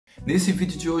Nesse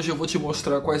vídeo de hoje eu vou te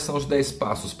mostrar quais são os 10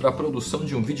 passos para a produção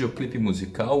de um videoclipe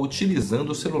musical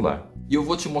utilizando o celular. E eu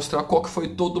vou te mostrar qual que foi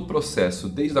todo o processo,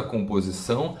 desde a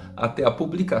composição até a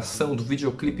publicação do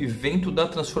videoclipe Vento da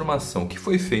Transformação, que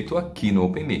foi feito aqui no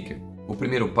OpenMaker. O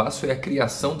primeiro passo é a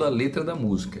criação da letra da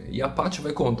música, e a Paty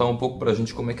vai contar um pouco pra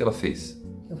gente como é que ela fez.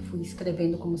 Eu fui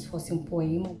escrevendo como se fosse um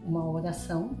poema, uma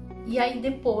oração. E aí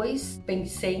depois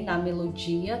pensei na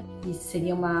melodia, e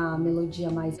seria uma melodia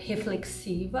mais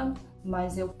reflexiva,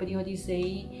 mas eu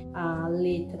priorizei a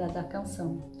letra da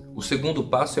canção. O segundo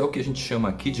passo é o que a gente chama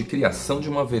aqui de criação de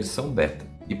uma versão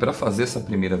beta. E para fazer essa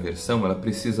primeira versão, ela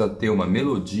precisa ter uma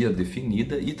melodia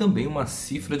definida e também uma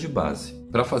cifra de base.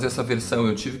 Para fazer essa versão,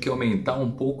 eu tive que aumentar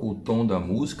um pouco o tom da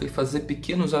música e fazer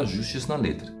pequenos ajustes na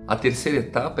letra. A terceira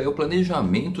etapa é o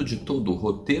planejamento de todo o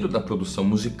roteiro da produção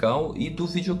musical e do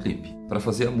videoclipe. Para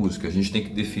fazer a música, a gente tem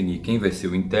que definir quem vai ser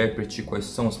o intérprete, quais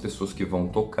são as pessoas que vão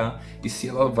tocar e se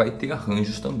ela vai ter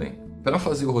arranjos também. Para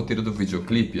fazer o roteiro do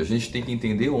videoclipe, a gente tem que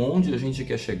entender onde a gente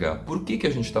quer chegar, por que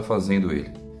a gente está fazendo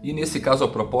ele. E nesse caso a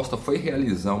proposta foi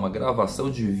realizar uma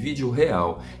gravação de vídeo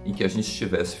real, em que a gente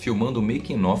estivesse filmando o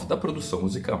making-of da produção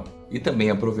musical. E também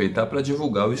aproveitar para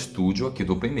divulgar o estúdio aqui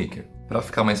do OpenMaker. Para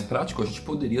ficar mais prático, a gente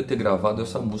poderia ter gravado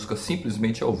essa música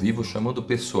simplesmente ao vivo, chamando o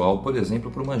pessoal, por exemplo,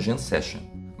 para uma jam session.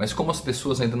 Mas como as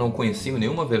pessoas ainda não conheciam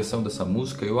nenhuma versão dessa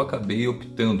música, eu acabei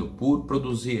optando por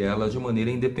produzir ela de maneira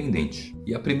independente.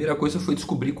 E a primeira coisa foi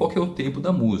descobrir qual que é o tempo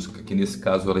da música, que nesse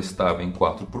caso ela estava em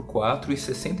 4x4 e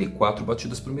 64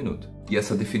 batidas por minuto. E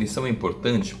essa definição é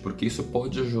importante porque isso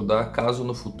pode ajudar caso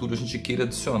no futuro a gente queira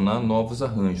adicionar novos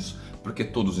arranjos, porque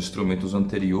todos os instrumentos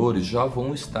anteriores já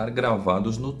vão estar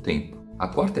gravados no tempo. A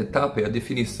quarta etapa é a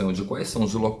definição de quais são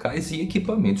os locais e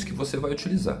equipamentos que você vai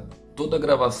utilizar. Toda a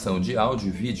gravação de áudio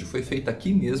e vídeo foi feita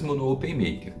aqui mesmo no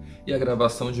OpenMaker, e a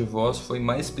gravação de voz foi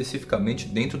mais especificamente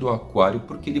dentro do aquário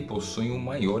porque ele possui um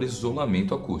maior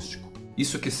isolamento acústico.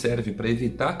 Isso que serve para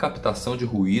evitar a captação de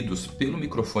ruídos pelo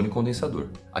microfone condensador.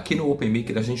 Aqui no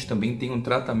OpenMaker a gente também tem um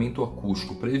tratamento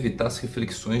acústico para evitar as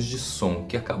reflexões de som,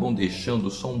 que acabam deixando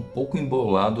o som um pouco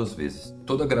embolado às vezes.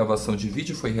 Toda a gravação de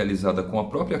vídeo foi realizada com a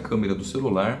própria câmera do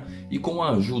celular e com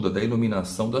a ajuda da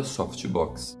iluminação da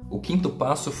softbox. O quinto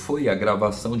passo foi a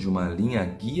gravação de uma linha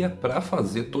guia para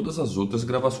fazer todas as outras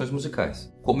gravações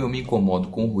musicais. Como eu me incomodo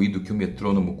com o ruído que o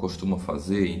metrônomo costuma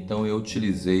fazer, então eu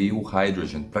utilizei o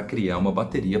Hydrogen para criar uma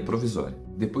bateria provisória.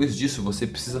 Depois disso, você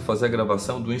precisa fazer a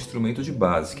gravação do instrumento de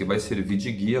base, que vai servir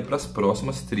de guia para as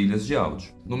próximas trilhas de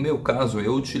áudio. No meu caso,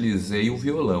 eu utilizei o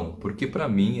violão, porque para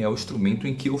mim é o instrumento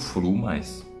em que eu fluo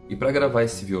mais. E para gravar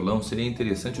esse violão, seria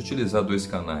interessante utilizar dois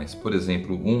canais, por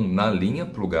exemplo, um na linha,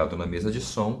 plugado na mesa de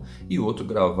som, e outro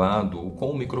gravado com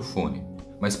o microfone.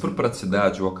 Mas por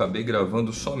praticidade, eu acabei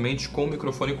gravando somente com o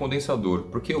microfone condensador,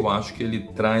 porque eu acho que ele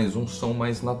traz um som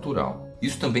mais natural.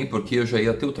 Isso também porque eu já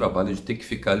ia ter o trabalho de ter que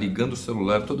ficar ligando o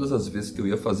celular todas as vezes que eu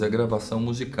ia fazer a gravação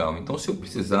musical. Então, se eu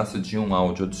precisasse de um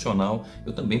áudio adicional,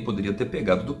 eu também poderia ter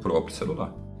pegado do próprio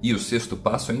celular. E o sexto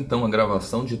passo é então a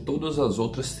gravação de todas as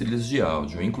outras trilhas de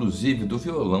áudio, inclusive do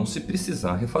violão se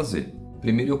precisar refazer.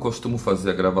 Primeiro eu costumo fazer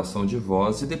a gravação de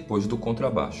voz e depois do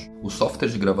contrabaixo. O software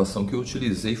de gravação que eu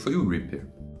utilizei foi o Reaper.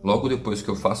 Logo depois que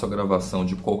eu faço a gravação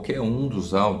de qualquer um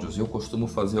dos áudios, eu costumo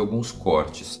fazer alguns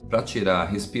cortes para tirar a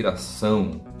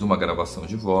respiração de uma gravação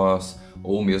de voz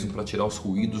ou mesmo para tirar os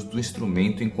ruídos do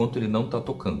instrumento enquanto ele não está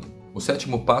tocando. O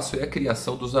sétimo passo é a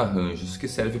criação dos arranjos, que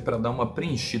serve para dar uma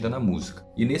preenchida na música.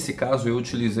 E nesse caso eu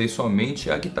utilizei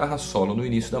somente a guitarra solo no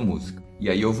início da música. E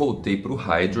aí eu voltei para o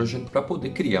Hydrogen para poder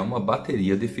criar uma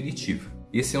bateria definitiva.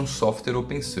 Esse é um software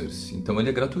open source, então ele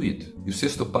é gratuito. E o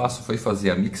sexto passo foi fazer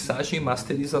a mixagem e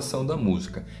masterização da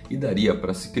música. E daria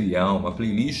para se criar uma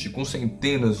playlist com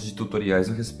centenas de tutoriais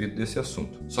a respeito desse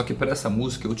assunto. Só que para essa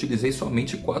música eu utilizei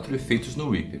somente 4 efeitos no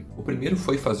Reaper. O primeiro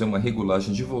foi fazer uma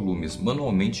regulagem de volumes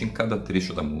manualmente em cada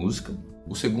trecho da música.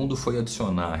 O segundo foi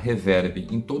adicionar reverb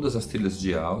em todas as trilhas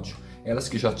de áudio, elas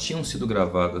que já tinham sido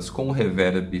gravadas com o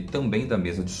reverb também da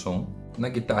mesa de som. Na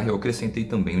guitarra eu acrescentei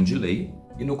também um delay.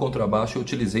 E no contrabaixo eu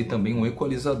utilizei também um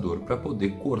equalizador para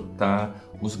poder cortar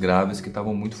os graves que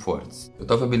estavam muito fortes. Eu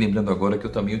estava me lembrando agora que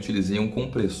eu também utilizei um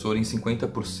compressor em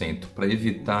 50% para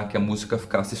evitar que a música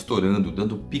ficasse estourando,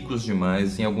 dando picos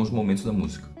demais em alguns momentos da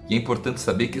música. E é importante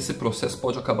saber que esse processo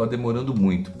pode acabar demorando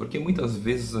muito, porque muitas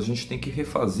vezes a gente tem que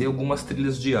refazer algumas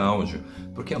trilhas de áudio,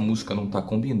 porque a música não está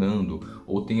combinando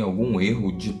ou tem algum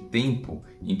erro de tempo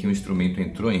em que um instrumento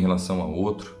entrou em relação ao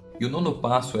outro. E o nono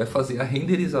passo é fazer a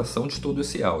renderização de todo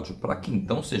esse áudio, para que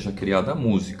então seja criada a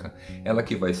música, ela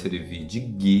que vai servir de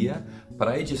guia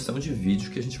para a edição de vídeo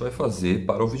que a gente vai fazer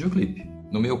para o videoclipe.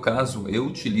 No meu caso, eu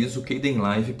utilizo o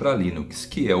Kdenlive para Linux,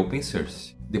 que é open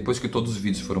source. Depois que todos os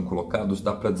vídeos foram colocados,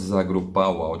 dá para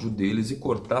desagrupar o áudio deles e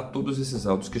cortar todos esses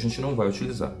áudios que a gente não vai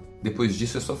utilizar. Depois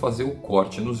disso é só fazer o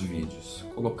corte nos vídeos,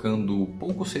 colocando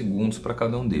poucos segundos para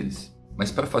cada um deles. Mas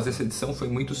para fazer essa edição foi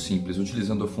muito simples.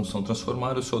 Utilizando a função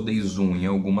transformar, eu só dei zoom em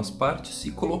algumas partes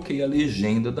e coloquei a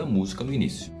legenda da música no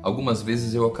início. Algumas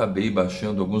vezes eu acabei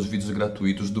baixando alguns vídeos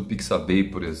gratuitos do Pixabay,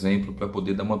 por exemplo, para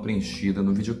poder dar uma preenchida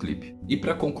no videoclipe. E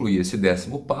para concluir esse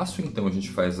 10º passo, então a gente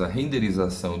faz a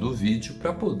renderização do vídeo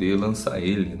para poder lançar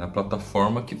ele na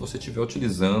plataforma que você estiver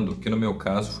utilizando, que no meu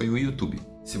caso foi o YouTube.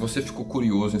 Se você ficou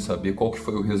curioso em saber qual que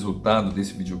foi o resultado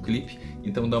desse videoclipe,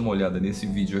 então dá uma olhada nesse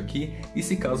vídeo aqui, e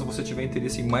se caso você tiver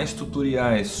interesse em mais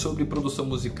tutoriais sobre produção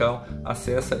musical,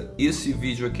 acessa esse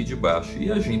vídeo aqui de baixo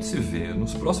e a gente se vê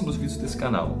nos próximos vídeos desse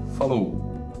canal. Falou!